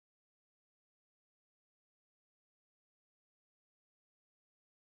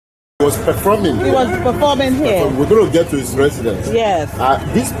He was performing. He was performing here. We're going to get to his residence. Yes.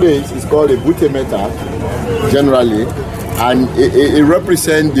 This place is called a innovator, generally, and it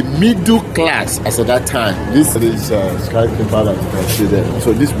represents the middle class as at that time. This is skyscraper that you can see there.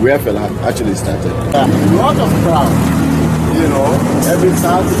 So this is where Fela actually started. A lot of crowd, you know, every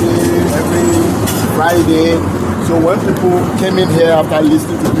Saturday, every Friday. So when people came in here after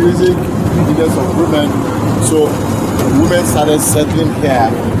listening to music, needed some women, so women started settling here.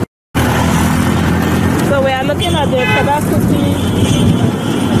 So we are looking at the Kuti,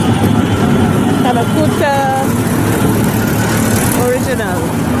 conductor original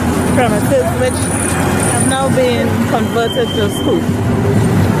premises, which have now been converted to school.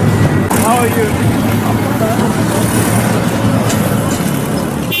 How are you?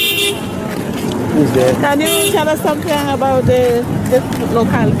 Can you tell us something about this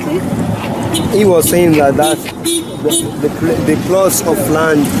locality? He was saying that the plots of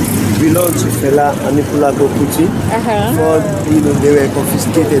land belonged to Fela and Kuti. For they were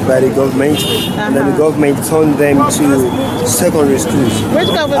confiscated by the government, and then the government turned them to secondary schools. Which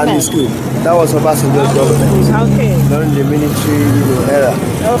government? And the school. That was Obasanjo's government. Okay. During the military era.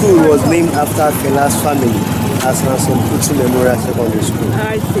 The school was named after Fela's family as Hanson Kuti Memorial Secondary School.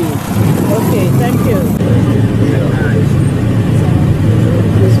 I see. Okay, thank you.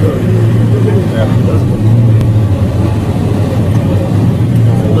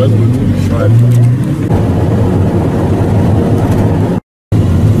 Let's go to the shrine.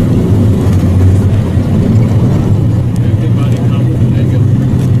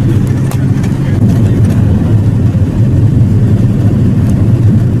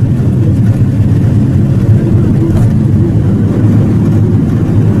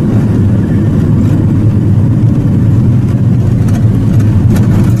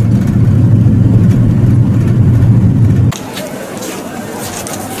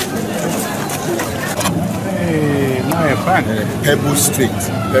 Pebble Street.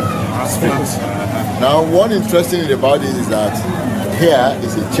 Now, one interesting thing about it is that here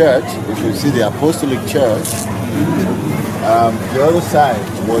is a church. If you see the Apostolic Church, the other side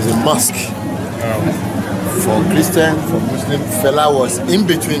was a mosque for Christian, for Muslim. Fela was in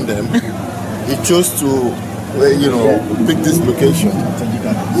between them. He chose to, pick this location.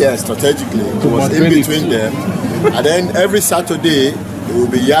 Yes, strategically, he was in between them. And then every Saturday, he will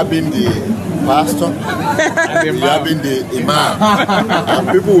be yabbing the pastor, yabbing the imam, and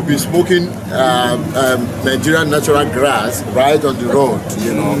people will be smoking Nigerian natural grass right on the road,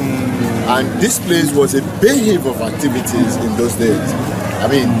 And this place was a bayhive of activities in those days. I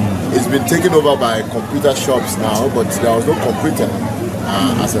mean, it's been taken over by computer shops now, but there was no computer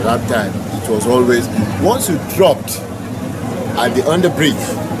as at that time. It was always, once you dropped at the underbridge,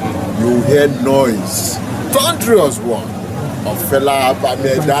 you hear noise, thunderous one. Of Fela,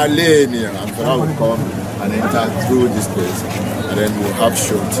 and Fela will come and enter through this place, and then we'll have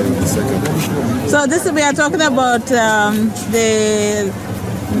show till the second day. So this we are talking about the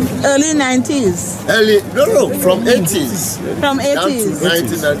early 90s. From 80s. From 80s. Down to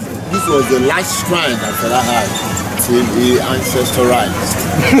 1990s. This was the last shrine that Fela had till he ancestorized.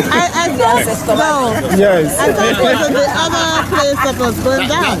 I thought no. Yes. I thought it was the other place that was burned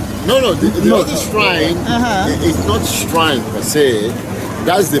down. No, the other shrine is not shrine per se.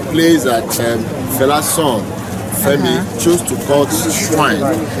 That's the place that Fela's son, Femi, chose to call shrine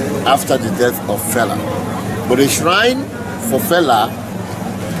after the death of Fela. But a shrine for Fela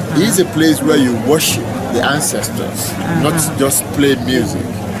is a place where you worship the ancestors, not just play music.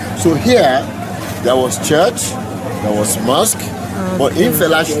 So here, there was church, there was mosque, but in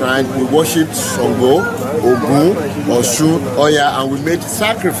Fela's shrine, we worshipped Songo, Ogun, Oshun, Oya, and we made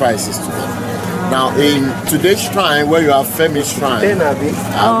sacrifices to them. Now, in today's shrine, where you have Femi's shrine,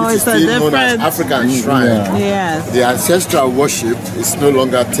 which is still known as Africanist shrine, the ancestral worship is no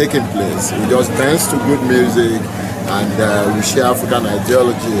longer taking place. We just dance to good music, and we share African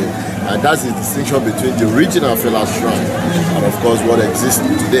ideology, and that's the distinction between the original Fela shrine and, of course, what exists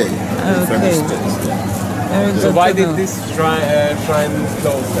today in Femi's space. So why did this shrine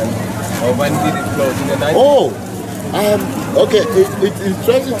close then? Or when did it close? In the 90s? Okay, it's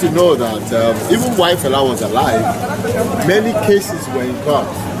interesting to know that even while Fela was alive, many cases were in court,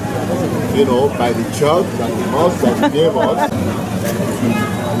 by the church and the mosque that he gave us.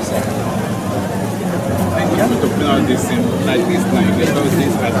 You have to pronounce this like this now, because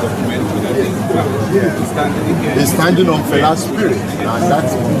this has documented that he's standing on Fela's spirit, and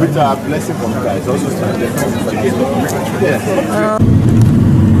that's with a blessing from Christ, also standing on Fela's spirit.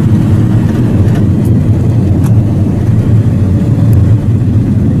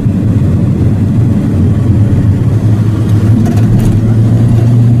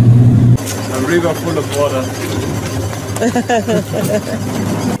 river full of water.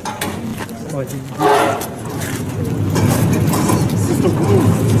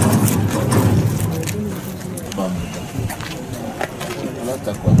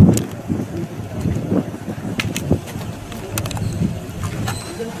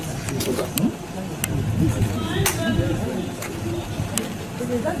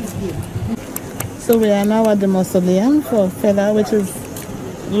 So we are now at the mausoleum for Fela, which is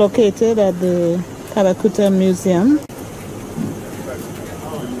located at the Calcutta Museum.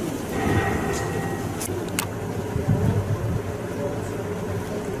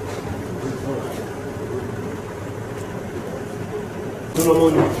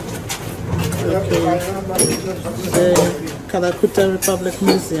 The Calcutta Republic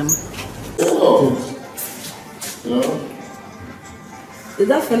Museum. Is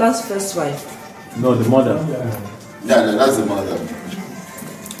that Fela's first wife? No, the mother. Yeah, no, that's the mother.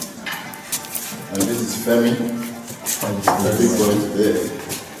 And this is Femi. The big boy there.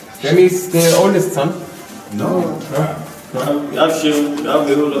 Femi is the oldest son? No. You have Shehu, you have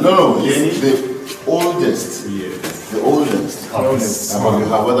the whole No, he's the oldest. Yes. The oldest. But we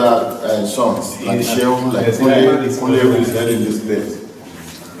have other sons, like Shehu, like Yes, Kule who is there in this place.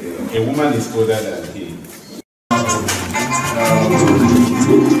 A woman is older than he.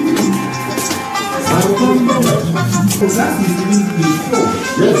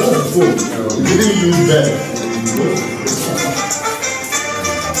 Yes, that's four. You didn't use that.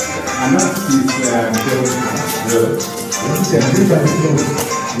 And that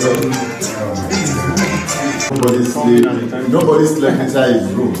is nobody slept inside his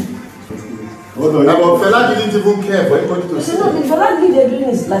room. But Fela didn't even care for anybody to see. No, Fela lived there during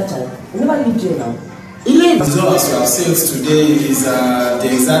his lifetime. He never lived here now. He lived. So as you have seen today is the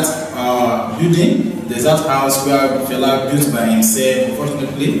exact building, the exact house where Fela built by himself.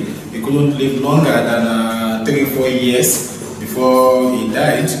 Unfortunately, he couldn't live longer than 3-4 years before he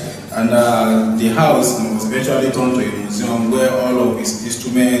died. And the house was eventually turned to a museum where all of his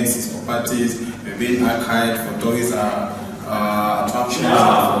instruments, his properties were being archived for tourist attractions,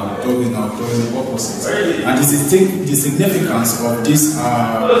 for tourism purposes. And the significance of this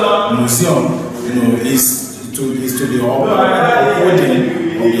museum, is to be upholding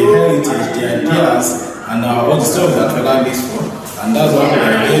the heritage, the ideas, and all the stuff that Fela lives for. And that's what we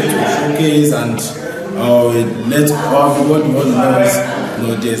are here to showcase and let everybody knows.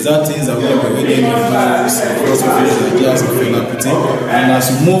 The exact things that we are reading in values, philosophies, ideas of Fela Kuti. And as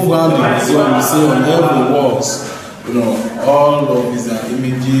you move around the museum, you see on every walls, all of his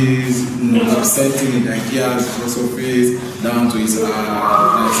images, representing the ideas, philosophies, down to his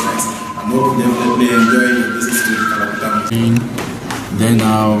lifestyles. I hope you definitely enjoy your visit to Calcutta Museum. Then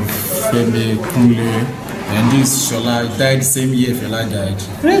Femi Kunle, and this Shola died the same year Fela died.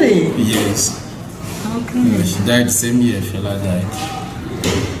 Really? Yes. Okay. She died the same year Fela died.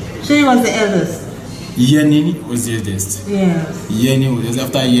 She was the eldest. Yeni was the eldest. Yes. Yeni was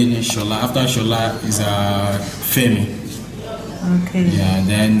after Yeni Shola. After Shola is Femi. Okay. Yeah.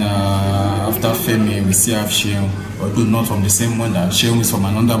 Then after Femi we still have Shehu, although not from the same mother. Shehu is from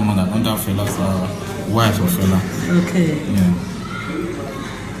another mother, another Fela's wife of Fela. Okay. Yeah.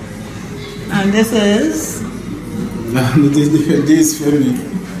 And this is? This Femi.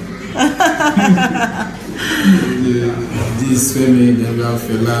 This Femi, then we have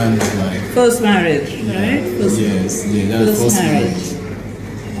Fela and his wife. First marriage, right? Yes, yeah, that's first marriage.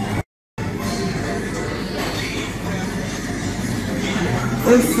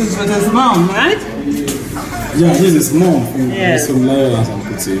 This is with his mom, right? Yeah, this is mom from Yes. Lyle and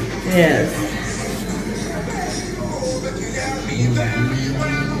Kuti. Yes.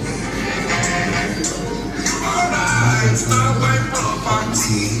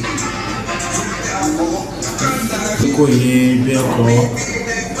 So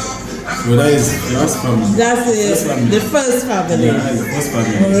that is the first family. That's the first family. Yeah, that's the first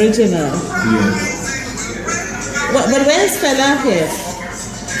family. Original. Yes. But where's Fela here?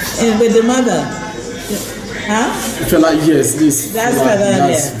 With the mother? Huh? Fela, yes, this. That's Fela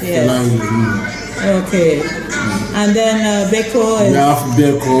here. Fela with me. Okay. And then Beko is... We have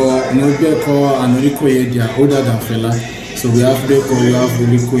Beko and Orikoye, they are older than Fela. So we have Beko, we have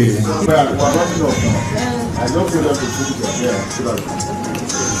Orikoye. I don't feel like to put it there.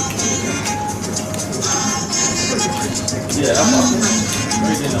 Yeah, I'm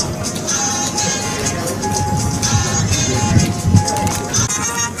ready now.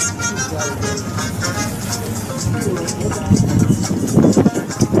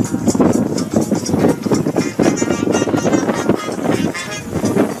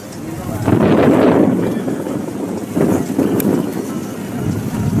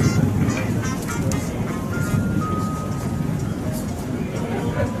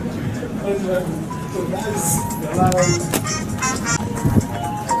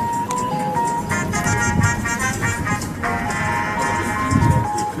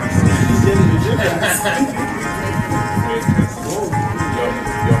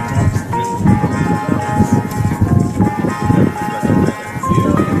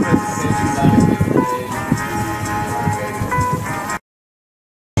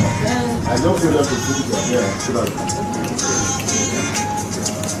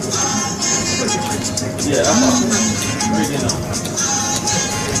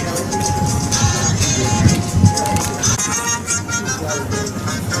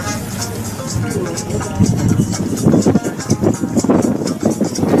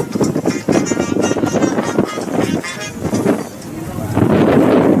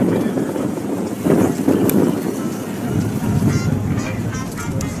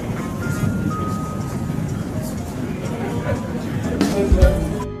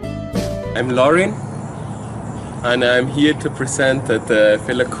 I'm Lauren, and I'm here to present at the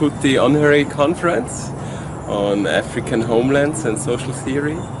Fela Kuti Honorary Conference on African homelands and social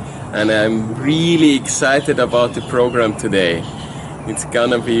theory. And I'm really excited about the program today. It's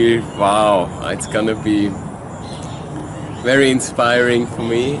gonna be, wow, it's gonna be very inspiring for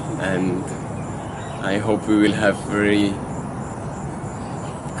me, and I hope we will have very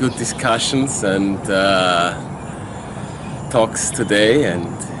good discussions and talks today. And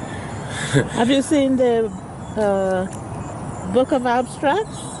have you seen the Book of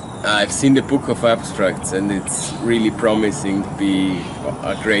Abstracts? I've seen the Book of Abstracts, and it's really promising to be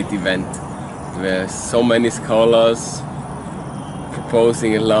a great event. There are so many scholars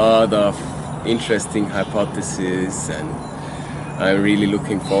proposing a lot of interesting hypotheses, and I'm really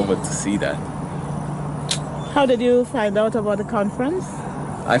looking forward to see that. How did you find out about the conference?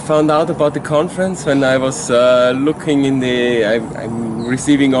 I found out about the conference when I was looking in the... I'm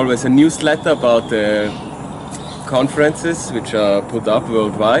receiving always a newsletter about the conferences which are put up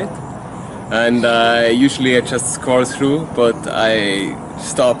worldwide, and usually I just scroll through, but I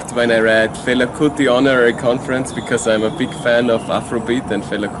stopped when I read Fela Kuti Honorary Conference because I'm a big fan of Afrobeat and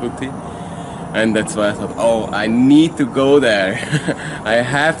Fela Kuti, and that's why I thought, oh, I need to go there. I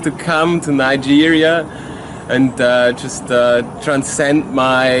have to come to Nigeria and just transcend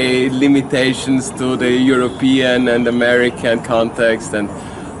my limitations to the European and American context, and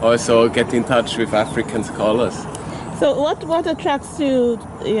also get in touch with African scholars. So what attracts you,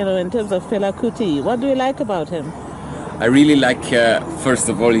 in terms of Fela Kuti? What do you like about him? I really like, first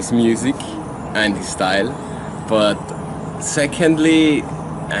of all, his music and his style, but secondly,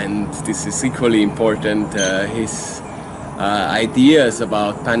 and this is equally important, his ideas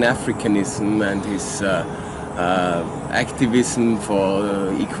about Pan-Africanism and his activism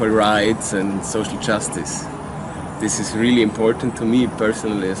for equal rights and social justice. This is really important to me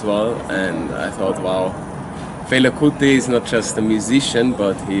personally as well, and I thought, wow, Fela Kuti is not just a musician,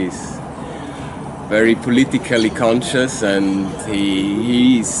 but he's very politically conscious, and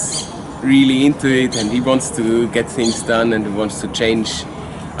he's really into it, and he wants to get things done, and he wants to change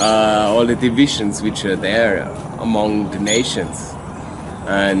all the divisions which are there among the nations.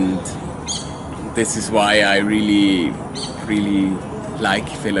 And this is why I really like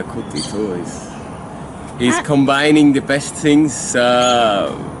Fela Kuti too. He's combining the best things.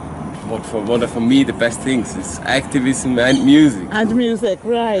 What are for me the best things is activism and music. And music,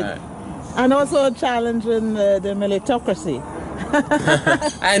 right. And also challenging the meritocracy.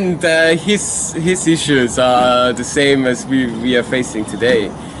 And his issues are the same as we are facing today.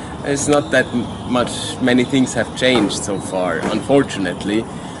 It's not that many things have changed so far, unfortunately,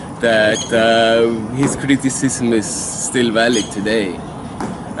 that his criticism is still valid today.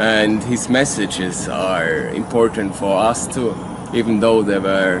 And his messages are important for us too, even though they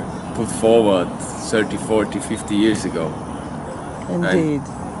were put forward 30, 40, 50 years ago. Indeed.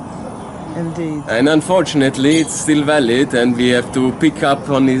 Indeed. And unfortunately, it's still valid, and we have to pick up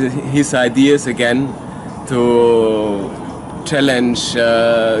on his ideas again to challenge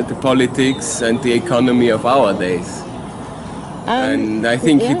the politics and the economy of our days. And I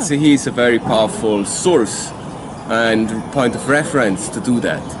think he's a very powerful source and point of reference to do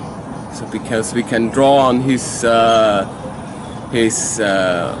that. So because we can draw on his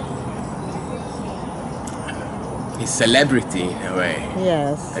celebrity in a way.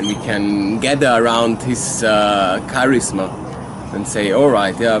 Yes. And we can gather around his charisma and say, all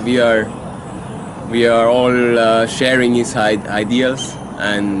right, yeah, we are all sharing his ideals,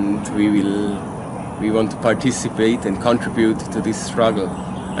 and we want to participate and contribute to this struggle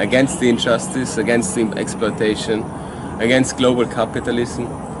against the injustice, against the exploitation, against global capitalism,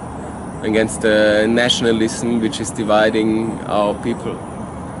 against the nationalism which is dividing our people.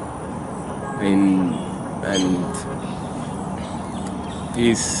 And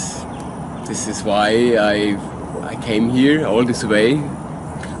this is why I came here all this way.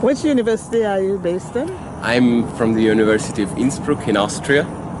 Which university are you based in? I'm from the University of Innsbruck in Austria.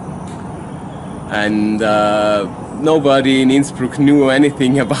 And nobody in Innsbruck knew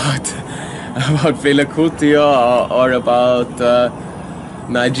anything about Fela Kuti or about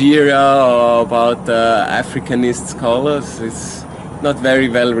Nigeria or about Africanist scholars. It's not very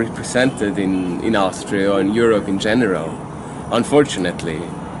well represented in Austria or in Europe in general, unfortunately,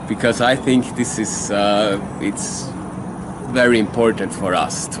 because I think this is it's very important for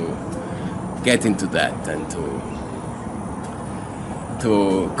us to get into that and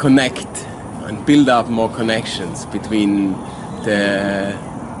to connect and build up more connections between the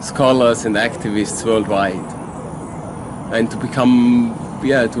scholars and activists worldwide, and to become,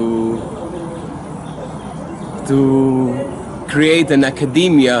 to create an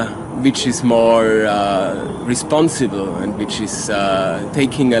academia which is more responsible and which is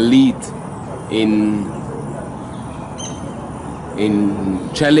taking a lead in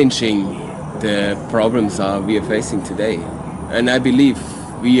challenging the problems we are facing today. And I believe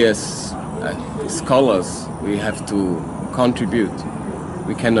we as scholars, we have to contribute.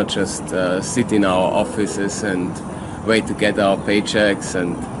 We cannot just sit in our offices and wait to get our paychecks,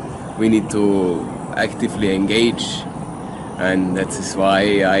 and we need to actively engage. And that is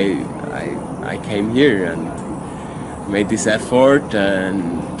why I came here and made this effort,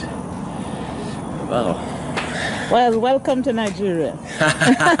 and well, welcome to Nigeria.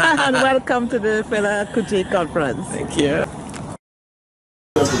 And welcome to the Fela Kuti conference. Thank you.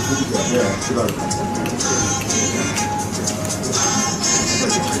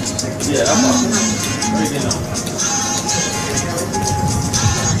 Yeah, I'm ready now.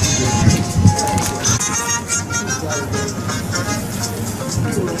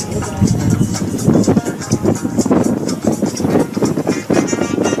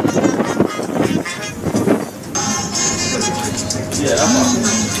 Yeah, I'm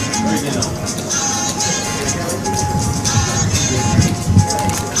ready now.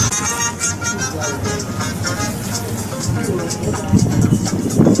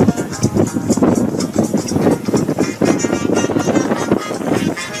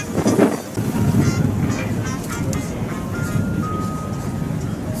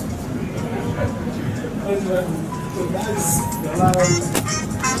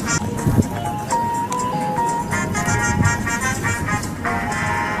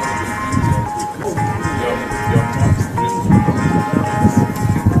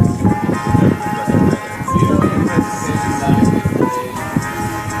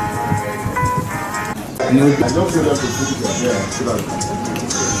 I don't feel like the food is there.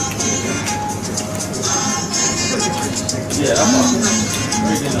 Yeah, I'm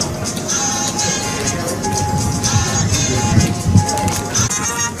ready now.